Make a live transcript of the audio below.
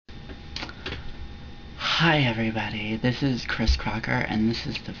Hi everybody, this is Crocker, and this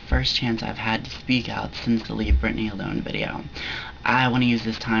is the first chance I've had to speak out since the Leave Britney Alone video. I want to use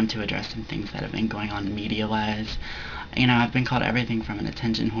this time to address some things that have been going on media-wise. You know, I've been called everything from an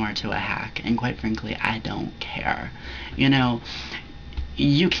attention whore to a hack, and quite frankly, I don't care. You know,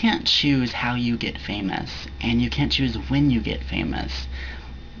 you can't choose how you get famous, and you can't choose when you get famous.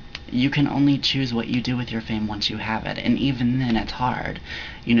 You can only choose what you do with your fame once you have it, and even then it's hard.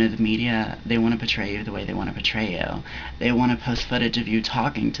 You know, the media, they want to portray you the way they want to portray you. They want to post footage of you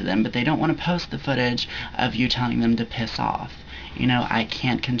talking to them, but they don't want to post the footage of you telling them to piss off. You know, I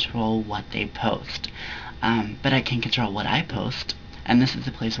can't control what they post, but I can control what I post, and this is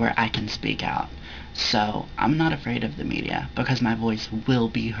the place where I can speak out. So, I'm not afraid of the media, because my voice will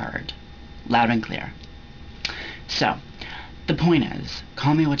be heard. Loud and clear. So, the point is,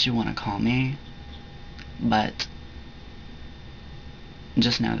 call me what you want to call me, but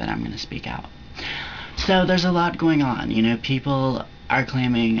just know that I'm going to speak out. So there's a lot going on. You know, people are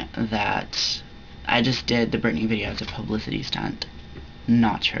claiming that I just did the Britney video as a publicity stunt.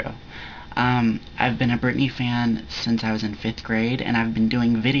 Not true. I've been a Britney fan since I was in 5th grade, and I've been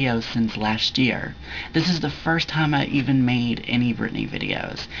doing videos since last year. This is the first time I even made any Britney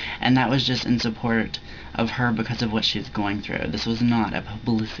videos, and that was just in support of her because of what she's going through. This was not a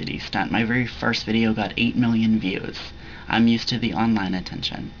publicity stunt. My very first video got 8 million views. I'm used to the online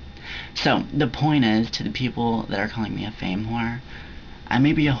attention. So, the point is, to the people that are calling me a fame whore, I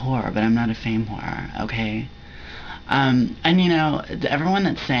may be a whore, but I'm not a fame whore, okay? And you know, everyone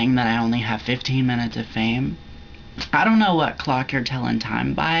that's saying that I only have 15 minutes of fame, I don't know what clock you're telling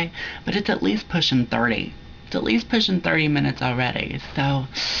time by, but it's at least pushing 30. It's at least pushing 30 minutes already. So,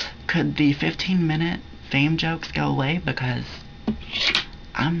 could the 15-minute fame jokes go away? Because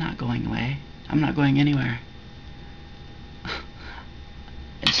I'm not going away. I'm not going anywhere.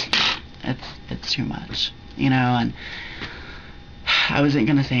 It's too much, you know, and I wasn't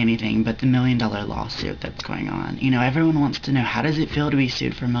going to say anything, but the $1 million lawsuit that's going on. You know, everyone wants to know, how does it feel to be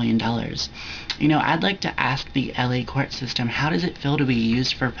sued for $1 million? You know, I'd like to ask the LA court system, how does it feel to be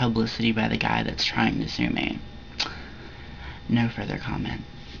used for publicity by the guy that's trying to sue me? No further comment.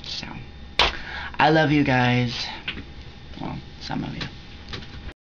 So, I love you guys. Well, some of you.